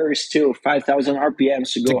there were still 5,000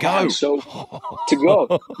 RPMs to go. High. So to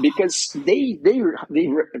go, because they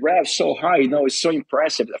rev so high, it's so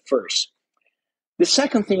impressive at first. The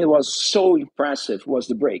second thing that was so impressive was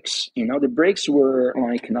the brakes. The brakes were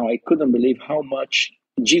I couldn't believe how much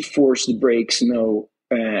G-force the brakes,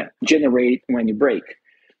 generate when you brake.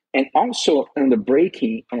 And also on the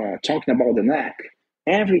braking, talking about the neck,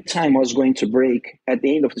 every time I was going to brake at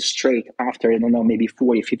the end of the straight after, maybe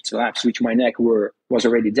 40, 50 laps, which my neck was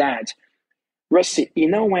already dead. Rusty,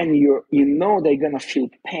 when they're going to feel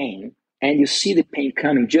pain, and you see the pain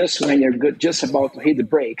coming just when you're just about to hit the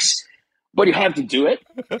brakes, but you have to do it.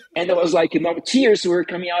 And I was tears were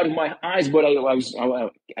coming out of my eyes, but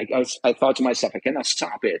I thought to myself, I cannot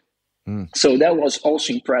stop it. So that was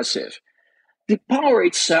also impressive. The power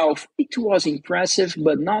itself, it was impressive,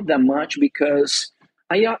 but not that much, because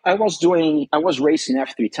I was racing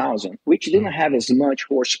F3000, which didn't have as much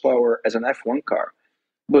horsepower as an F1 car.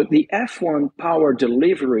 But the F1 power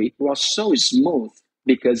delivery was so smooth,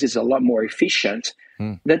 because it's a lot more efficient,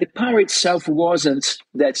 that the power itself wasn't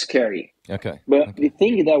that scary. Okay. But the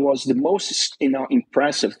thing that was the most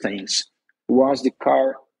impressive things was the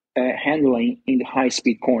car handling in the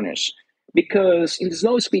high-speed corners. Because in the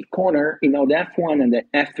slow-speed corner, the F1 and the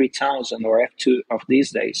F3000 or F2 of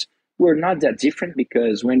these days were not that different,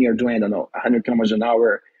 because when you're doing, 100 kilometers an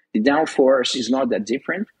hour, the downforce is not that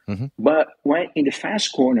different. Mm-hmm. But when in the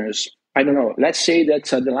fast corners, let's say that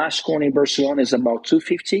the last corner in Barcelona is about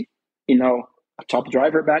 250, a top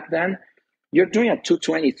driver back then, you're doing at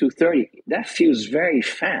 220, 230. That feels very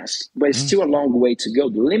fast, but it's still a long way to go.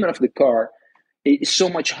 The limit of the car is so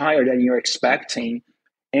much higher than you're expecting.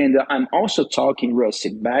 And I'm also talking, Rusty,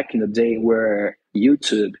 back in the day where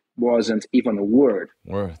YouTube wasn't even a word.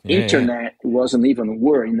 Internet wasn't even a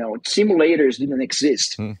word. Simulators didn't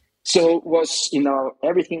exist. So it was,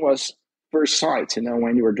 everything was first sight,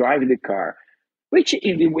 when you were driving the car, which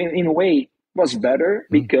in a way was better,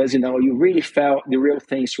 because, you really felt the real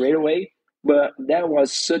thing straight away. But that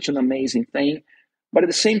was such an amazing thing. But at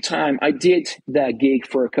the same time, I did that gig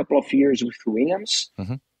for a couple of years with Williams.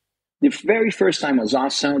 Mm-hmm. The very first time was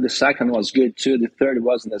awesome. The second was good too. The third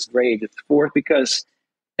wasn't as great. The fourth, because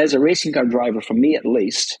as a racing car driver, for me at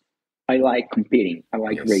least, I like competing. I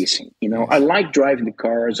like racing. I like driving the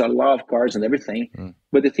cars. I love cars and everything.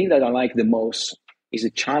 But the thing that I like the most is the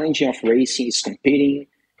challenge of racing, is competing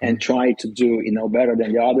and try to do, better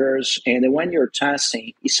than the others. And then when you're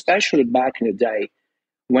testing, especially back in the day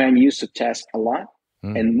when you used to test a lot,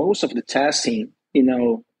 and most of the testing,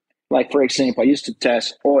 like for example, I used to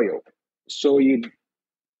test oil. So you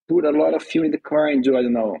put a lot of fuel in the car and do,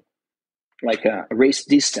 like a race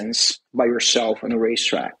distance by yourself on a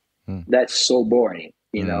racetrack. That's so boring,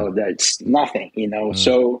 that's nothing,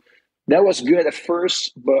 So that was good at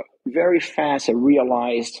first, but very fast I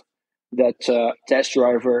realized that test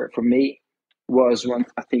driver for me was one,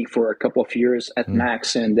 I think, for a couple of years at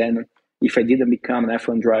max. And then if I didn't become an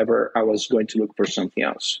F1 driver, I was going to look for something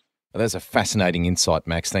else. Well, that's a fascinating insight,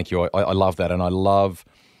 Max. Thank you. I love that. And I love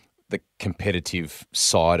the competitive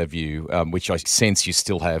side of you, which I sense you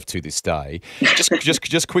still have to this day.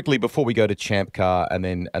 Just quickly before we go to Champ Car and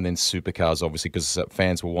then Supercars, obviously, because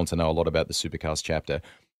fans will want to know a lot about the Supercars chapter.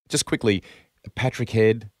 Just quickly, Patrick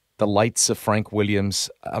Head, the late Sir Frank Williams.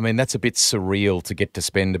 I mean, that's a bit surreal to get to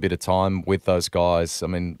spend a bit of time with those guys. I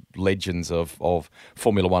mean, legends of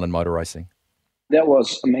Formula One and motor racing. That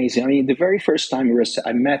was amazing. I mean, the very first time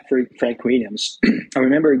I met Frank Williams, I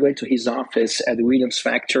remember going to his office at the Williams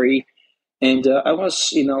factory, and I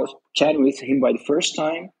was, chatting with him by the first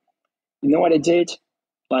time. You know what I did?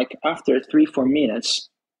 Like after 3-4 minutes,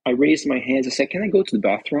 I raised my hands and said, "Can I go to the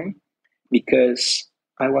bathroom?" Because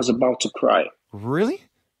I was about to cry. Really?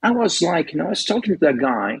 I was like, I was talking to that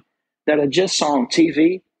guy that I just saw on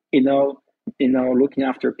TV, looking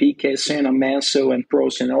after Piquet, Senna, Mansell, and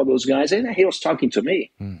Prost, and all those guys, and he was talking to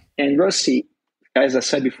me. And Rusty, as I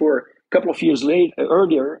said before, a couple of years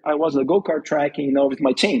earlier, I was at a go-kart track, with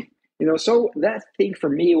my team. So that thing for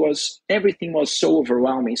me everything was so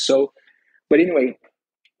overwhelming. But anyway,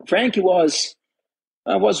 Frankie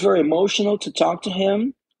I was very emotional to talk to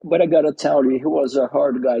him, but I got to tell you, he was a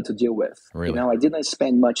hard guy to deal with. Really? I didn't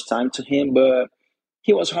spend much time to him, but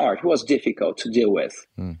he was hard. He was difficult to deal with.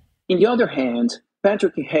 On the other hand,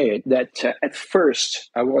 Patrick Hayat, that at first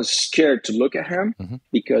I was scared to look at him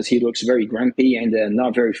because he looks very grumpy and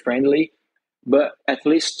not very friendly. But at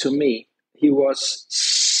least to me, he was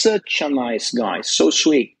such a nice guy, so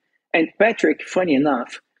sweet. And Patrick, funny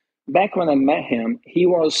enough, back when I met him, he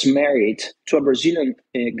was married to a Brazilian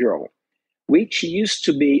girl, which used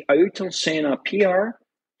to be Ayrton Senna PR.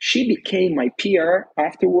 She became my PR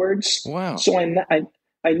afterwards. Wow. So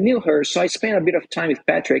I knew her. So I spent a bit of time with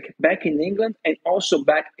Patrick back in England and also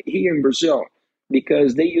back here in Brazil,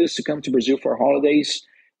 because they used to come to Brazil for holidays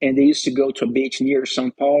and they used to go to a beach near São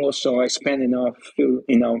Paulo. So I spent a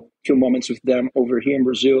few moments with them over here in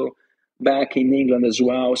Brazil, back in England as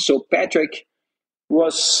well. So Patrick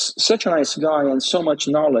was such a nice guy and so much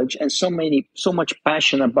knowledge and so much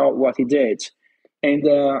passion about what he did. And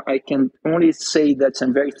I can only say that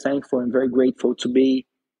I'm very thankful and very grateful to be,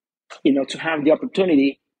 to have the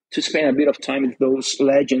opportunity to spend a bit of time with those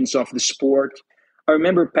legends of the sport. I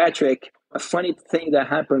remember Patrick, a funny thing that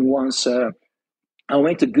happened once, I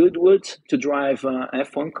went to Goodwood to drive an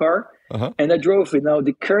F1 car. And I drove,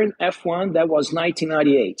 the current F1, that was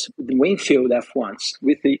 1998, the Winfield F1s,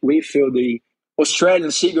 with the Winfield, the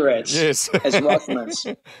Australian cigarettes as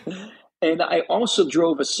Rothmans. And I also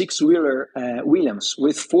drove a 6-wheeler Williams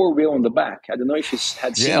with 4-wheel on the back. I don't know if you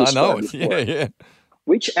had seen this car before. Yeah.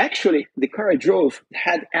 Which actually, the car I drove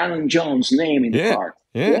had Alan Jones' name in the car.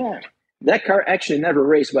 Yeah. That car actually never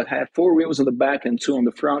raced, but had 4 wheels on the back and 2 on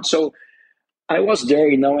the front. So I was there,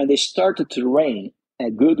 and they started to rain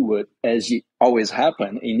at Goodwood, as it always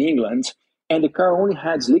happened in England. And the car only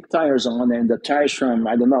had slick tires on and the tires from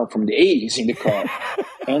the 80s in the car.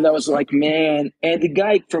 And I was like, man. And the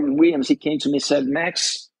guy from Williams, he came to me and said,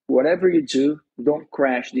 "Max, whatever you do, don't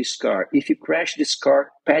crash this car. If you crash this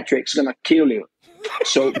car, Patrick's going to kill you.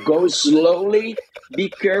 So go slowly, be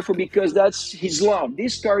careful, because that's his love.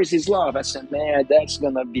 This car is his love." I said, man, that's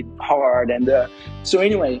going to be hard. And so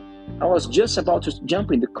anyway, I was just about to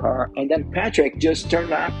jump in the car. And then Patrick just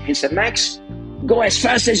turned up. He said, "Max, go as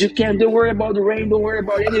fast as you can. Don't worry about the rain. Don't worry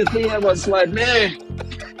about anything." I was like, man,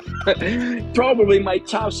 probably my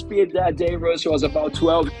top speed that day, Russ, was about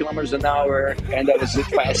 12 kilometers an hour. And that was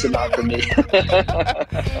fast enough for me.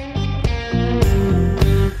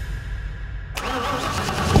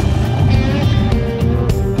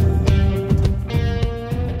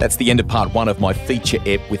 That's the end of part 1 of my feature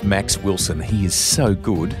ep with Max Wilson. He is so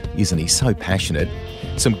good, isn't he? So passionate.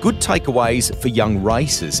 Some good takeaways for young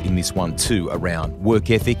racers in this one too, around work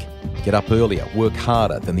ethic, get up earlier, work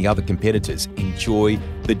harder than the other competitors, enjoy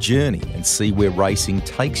the journey and see where racing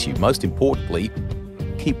takes you. Most importantly,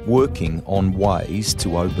 keep working on ways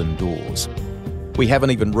to open doors. We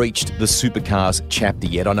haven't even reached the supercars chapter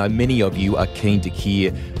yet. I know many of you are keen to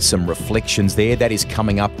hear some reflections there. That is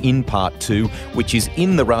coming up in part 2, which is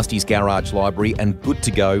in the Rusty's Garage Library and good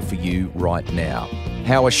to go for you right now.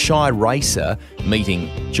 How a shy racer meeting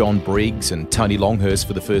John Briggs and Tony Longhurst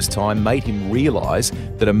for the first time made him realise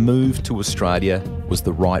that a move to Australia was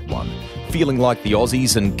the right one. Feeling like the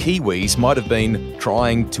Aussies and Kiwis might have been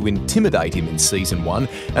trying to intimidate him in season 1,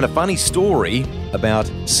 and a funny story about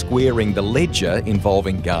squaring the ledger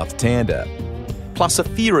involving Garth Tander. Plus a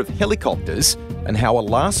fear of helicopters and how a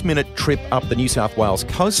last-minute trip up the New South Wales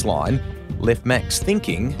coastline left Max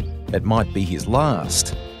thinking it might be his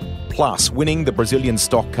last. Plus winning the Brazilian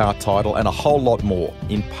stock car title and a whole lot more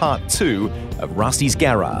in part 2 of Rusty's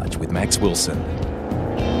Garage with Max Wilson.